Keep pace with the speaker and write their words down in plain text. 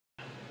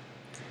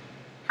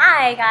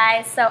Hi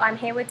guys, so I'm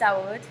here with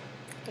Daoud.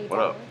 Hey, What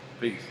up?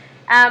 Peace.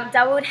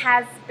 Daoud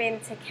has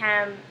been to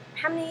camp.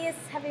 How many years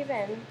have you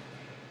been?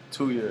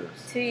 2 years.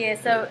 2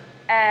 years. So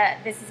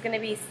this is going to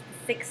be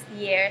the 6th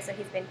year. So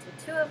he's been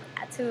to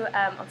two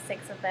of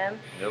 6 of them.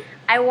 Yep.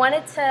 I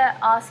wanted to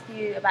ask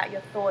you about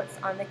your thoughts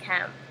on the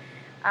camp.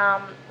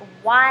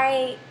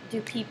 Why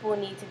do people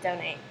need to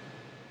donate?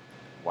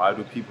 Why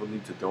do people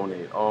need to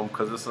donate?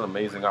 Because it's an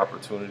amazing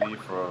opportunity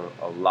for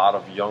a lot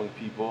of young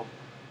people,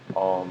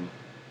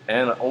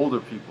 and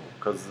older people.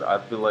 Because I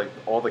feel like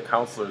all the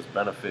counselors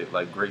benefit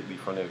greatly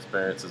from the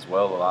experience as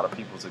well. A lot of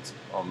people's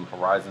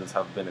horizons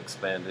have been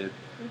expanded.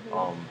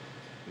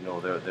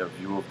 Mm-hmm. Their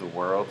view of the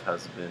world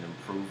has been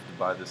improved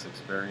by this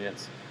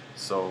experience.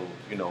 So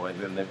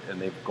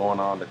and they've gone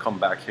on to come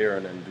back here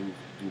and then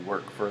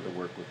do further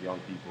work with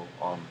young people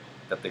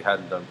that they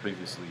hadn't done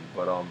previously.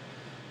 But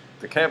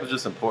the camp is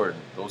just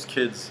important. Those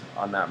kids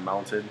on that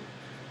mountain,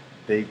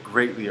 they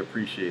greatly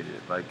appreciate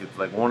it. It's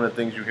like one of the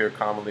things you hear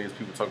commonly is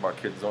people talk about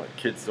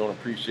kids don't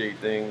appreciate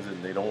things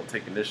and they don't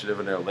take initiative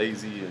and they're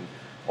lazy and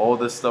all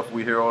this stuff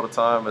we hear all the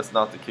time. That's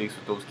not the case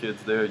with those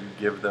kids there. You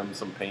give them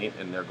some paint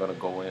and they're gonna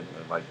go in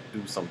and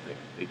do something.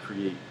 They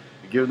create.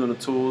 You give them the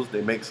tools,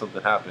 they make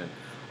something happen.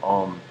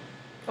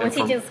 We're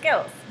teaching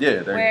skills.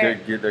 Yeah,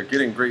 they're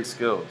getting great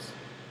skills,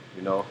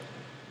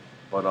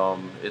 But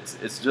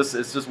it's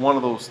just one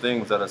of those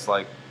things that it's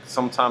like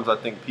sometimes I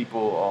think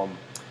people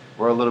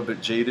we're a little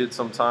bit jaded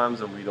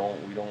sometimes, and we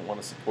don't want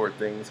to support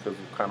things because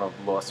we've kind of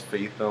lost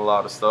faith in a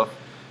lot of stuff.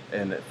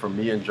 And for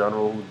me in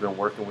general, who've been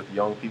working with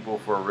young people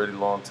for a really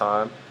long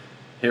time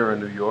here in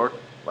New York,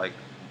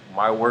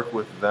 my work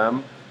with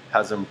them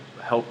has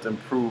helped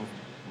improve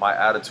my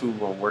attitude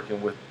when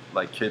working with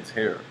kids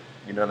here.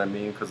 You know what I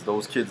mean? Because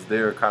those kids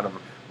there kind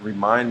of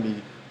remind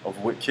me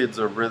of what kids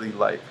are really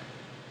like.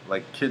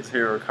 Kids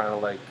here are kind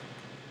of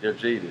they're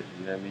jaded.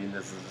 You know what I mean?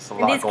 There's just a lot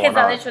going on. These kids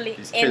are literally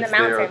These in kids the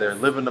mountains. they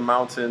live in the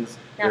mountains.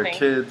 Nothing. They're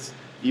kids.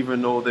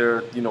 Even though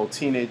they're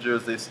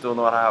teenagers, they still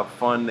know how to have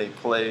fun. They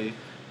play.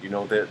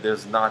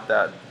 There's not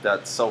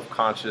that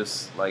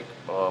self-conscious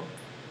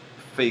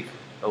fake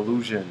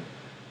illusion.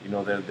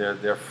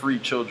 They're free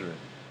children.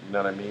 You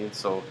know what I mean?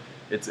 So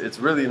it's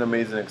really an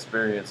amazing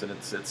experience, and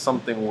it's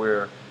something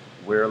where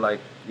we're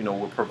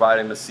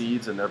providing the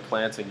seeds and they're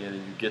planting it, and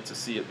you get to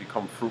see it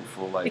become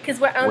fruitful because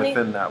we're only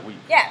within that week.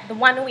 Yeah, the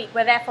 1 week.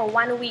 We're there for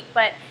 1 week,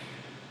 but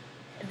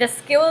the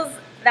skill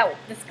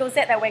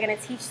set that we're going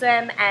to teach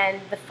them and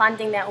the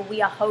funding that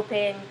we are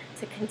hoping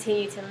to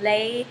continue to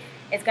lay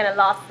is going to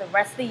last the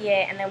rest of the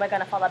year, and then we're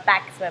going to follow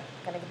back. So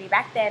we're going to be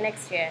back there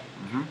next year.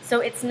 Mm-hmm. So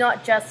it's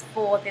not just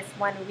for this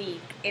 1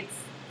 week. It's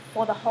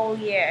for the whole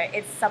year.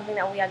 It's something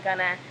that we are going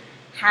to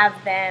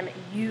have them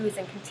use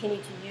and continue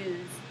to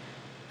use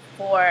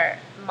for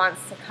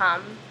months to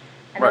come,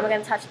 and then we're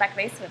going to touch back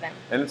base with them.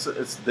 And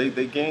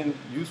they gain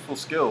useful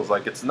skills.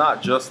 It's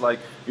not just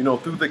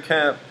through the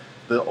camp,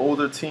 the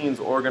older teens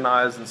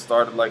organized and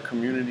started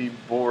community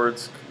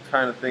boards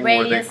kind of thing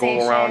where they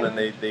go around and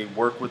they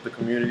work with the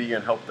community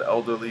and help the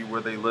elderly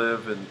where they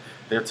live, and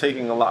they're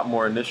taking a lot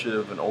more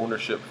initiative and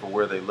ownership for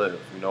where they live.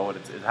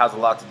 It has a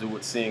lot to do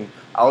with seeing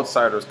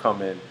outsiders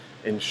come in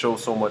and show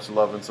so much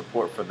love and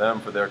support for them,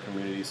 for their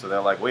community. So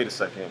they're like, wait a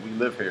second, we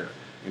live here.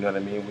 You know what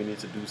I mean? We need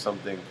to do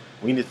something.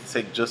 We need to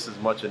take just as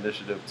much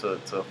initiative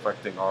to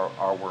affecting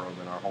our world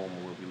and our home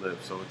where we live.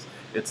 So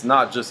it's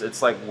not just,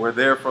 it's we're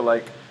there for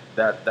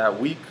that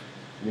week,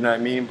 you know what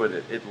I mean? But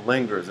it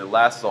lingers. It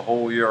lasts the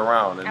whole year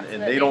around,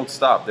 and they don't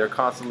stop. They're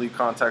constantly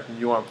contacting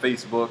you on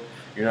Facebook.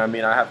 You know what I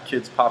mean? I have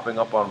kids popping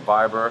up on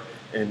Viber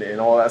and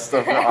all that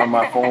stuff on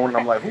my phone.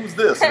 I'm like, who's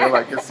this? And they're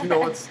like, it's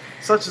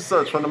such and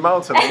such from the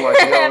mountain. I'm like,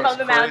 from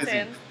the crazy.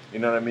 Mountain. You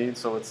know what I mean?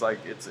 So it's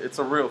it's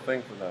a real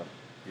thing for them.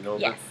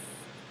 Yes.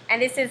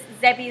 And this is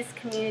Zebby's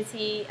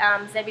community.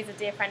 Zebby's a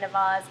dear friend of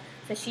ours.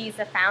 So she's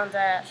the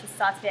founder. She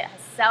started it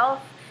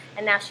herself.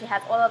 And now she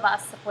has all of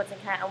us supporting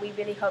her. And we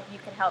really hope you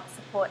can help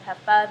support her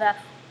further.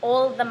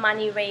 All the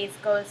money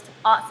raised goes to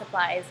art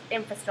supplies,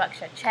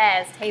 infrastructure,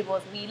 chairs,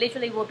 tables. We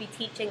literally will be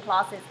teaching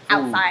classes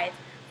outside.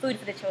 Food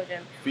for the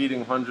children.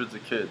 Feeding hundreds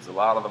of kids. A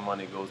lot of the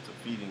money goes to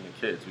feeding the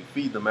kids. We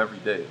feed them every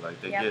day.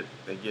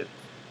 They get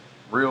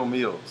real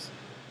meals.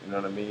 You know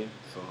what I mean?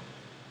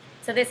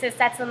 So this is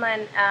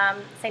Settlement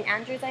St.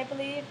 Andrews, I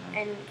believe,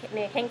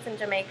 near Kingston,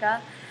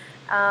 Jamaica.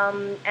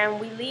 And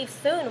we leave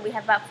soon. We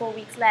have about 4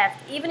 weeks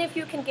left. Even if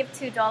you can give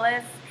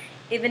 $2,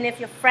 even if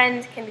your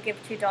friend can give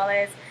 $2,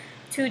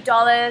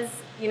 $2,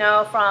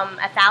 from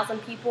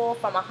 1,000 people,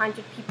 from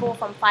 100 people,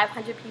 from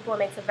 500 people, it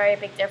makes a very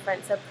big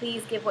difference. So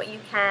please give what you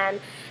can.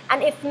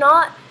 And if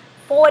not,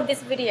 forward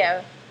this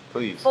video.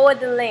 Please.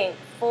 Forward the link.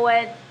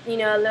 Forward,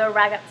 Little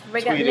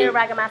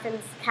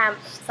Raggamuffin's camp,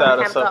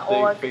 status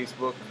summercamp.org, update,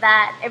 Facebook.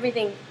 That,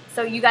 everything.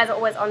 So you guys are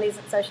always on these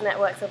social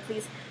networks, so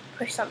please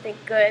push something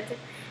good.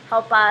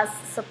 Help us,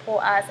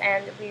 support us,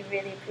 and we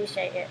really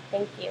appreciate it.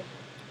 Thank you.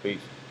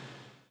 Peace.